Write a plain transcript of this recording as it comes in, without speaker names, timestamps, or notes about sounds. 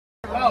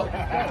Here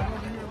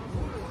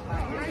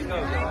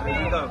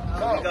we go.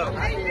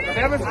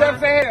 7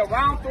 steps ahead,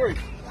 round 3.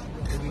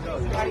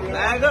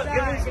 Bag up,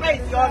 give him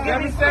space, y'all.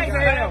 Give him space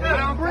ahead.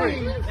 Round 3.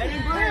 Let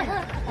him breathe.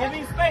 Give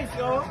him space,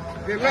 y'all.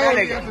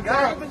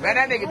 Man,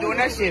 that nigga doing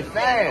that shit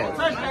fast.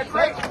 Touch that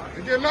crate.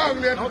 Get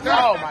lonely at the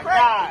top. Oh my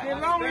God. Get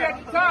lonely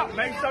at the top.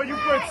 Make sure you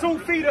put 2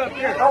 feet up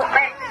here.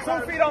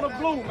 2 feet on the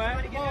blue,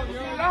 man. Get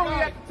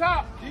lonely at the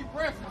top. Deep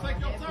breath and take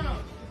your time.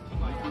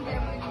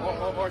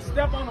 Or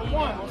step on the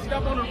 1, or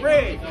step on the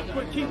red.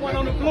 Keep 1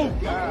 on the blue.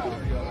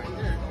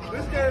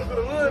 This game's for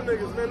the little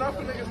niggas, man. Not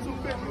for niggas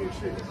 250 and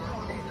shit.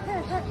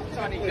 So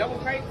I need double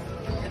crates.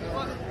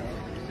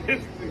 You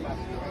ain't,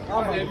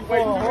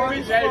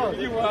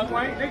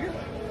 nigga.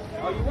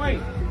 Oh, you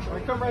ain't.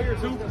 Come right here,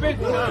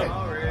 250. You ain't.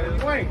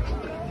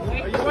 Oh,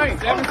 you ain't.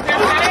 7 steps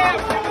ahead.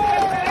 7 steps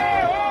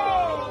ahead.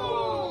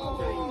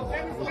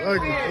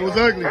 It was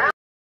ugly.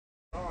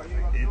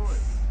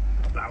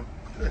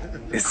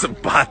 It's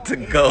about to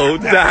go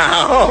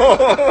down.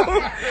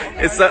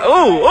 It's a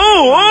ooh.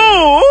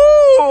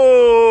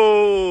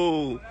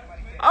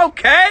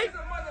 Okay.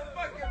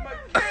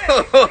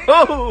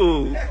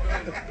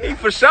 He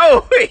for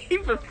sure. He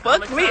for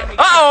fuck me.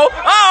 Oh.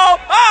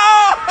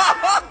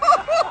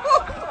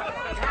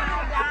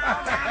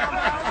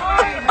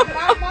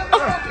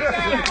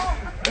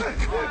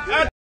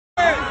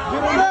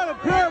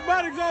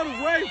 Paramedics on his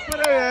way for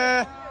their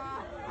ass.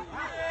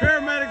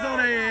 Paramedics on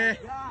their ass.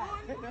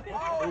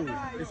 Oh,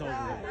 it's over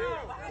with.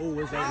 Oh,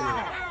 it's over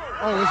with.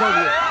 Oh, it's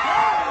over with.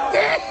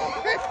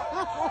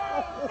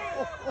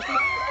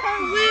 Her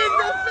wig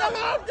just fell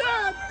off.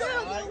 God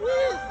damn, her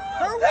wig.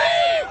 Her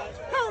wig.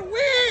 Her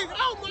wig.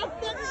 Oh, my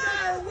fucking God,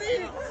 her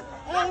wig.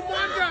 Oh,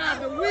 my God,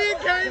 the wig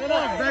came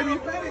off, baby.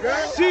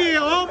 She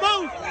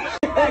almost.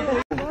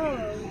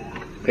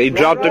 He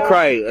dropped the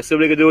crate. Let's see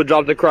what he can do with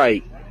drop the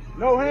crate.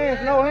 No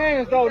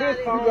hands, though, this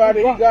time. He got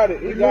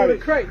it. He got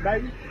it. Crate,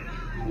 baby.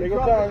 Nigga,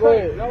 time, go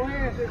ahead. No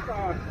hands this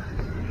time.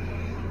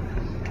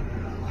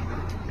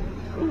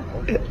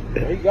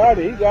 He got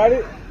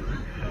it.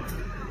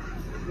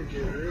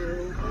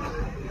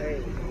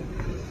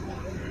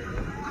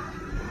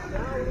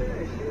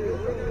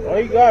 Oh,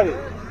 he got it.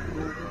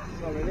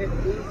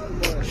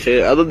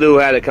 Shit, other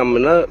dude had it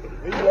coming up.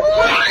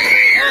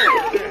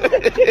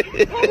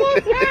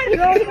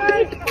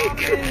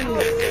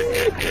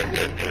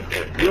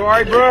 You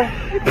alright, bro?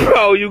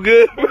 Bro, you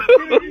good, bro?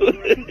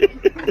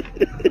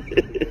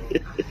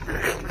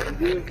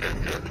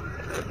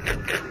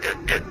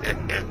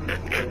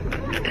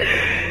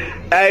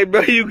 Hey,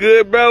 bro, you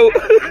good, bro?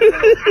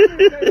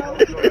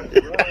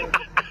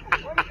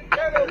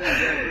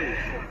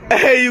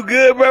 Hey, you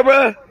good,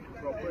 bro?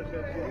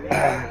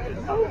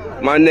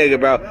 My nigga,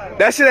 bro.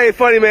 That shit ain't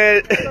funny,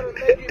 man.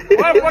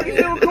 Why the fuck you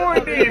still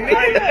recording,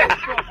 nigga?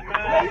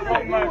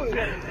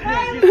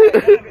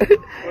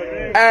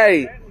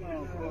 Hey.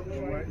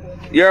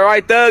 You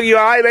alright, Thug? You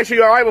alright? Make sure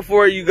you alright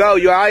before you go.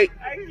 You alright?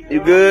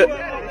 You good?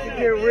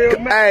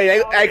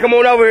 Hey, come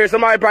on over here.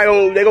 Somebody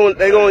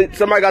probably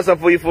somebody got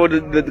something for you for the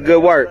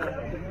good work.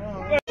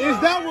 Is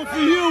that one for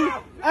you?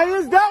 Hey,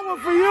 is that one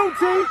for you,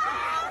 T?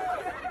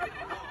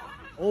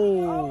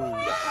 Oh,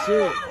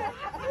 shit.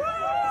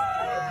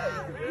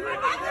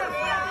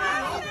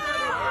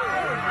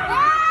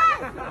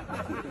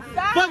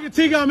 Fuck it,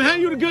 T. I'm gonna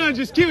hand you the gun.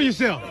 Just kill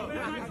yourself.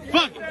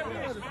 Fuck it.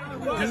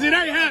 Cause it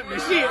ain't happening.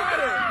 Shit.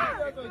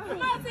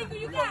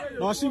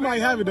 Oh, she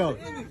might have it though.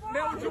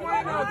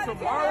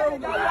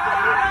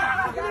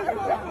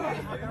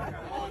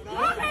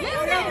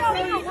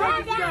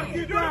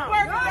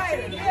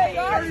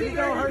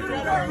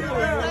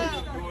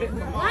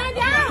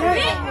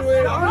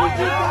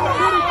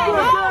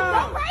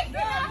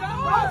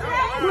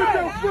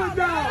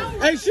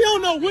 Hey, she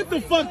don't know what the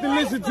fuck to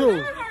listen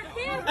to.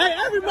 Hey,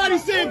 everybody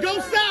saying go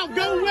south,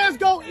 go west,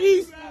 go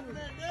east.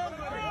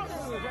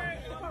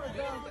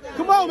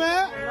 Come on,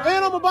 man.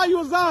 And I'm gonna buy you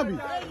a zombie.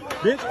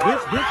 Bitch.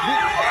 That's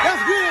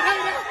good,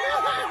 ain't it?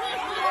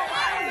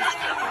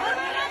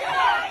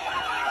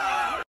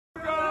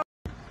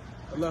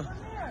 Hello.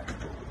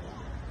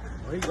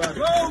 Oh, he got it.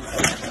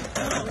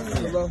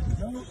 Hello.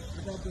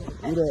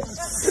 Who that?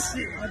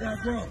 I got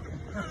bro.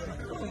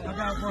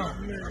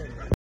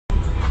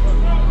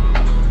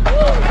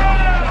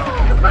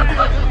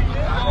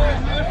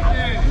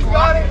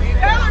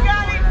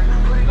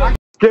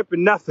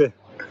 Skipping nothing.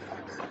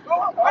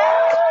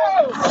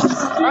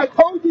 I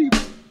told you.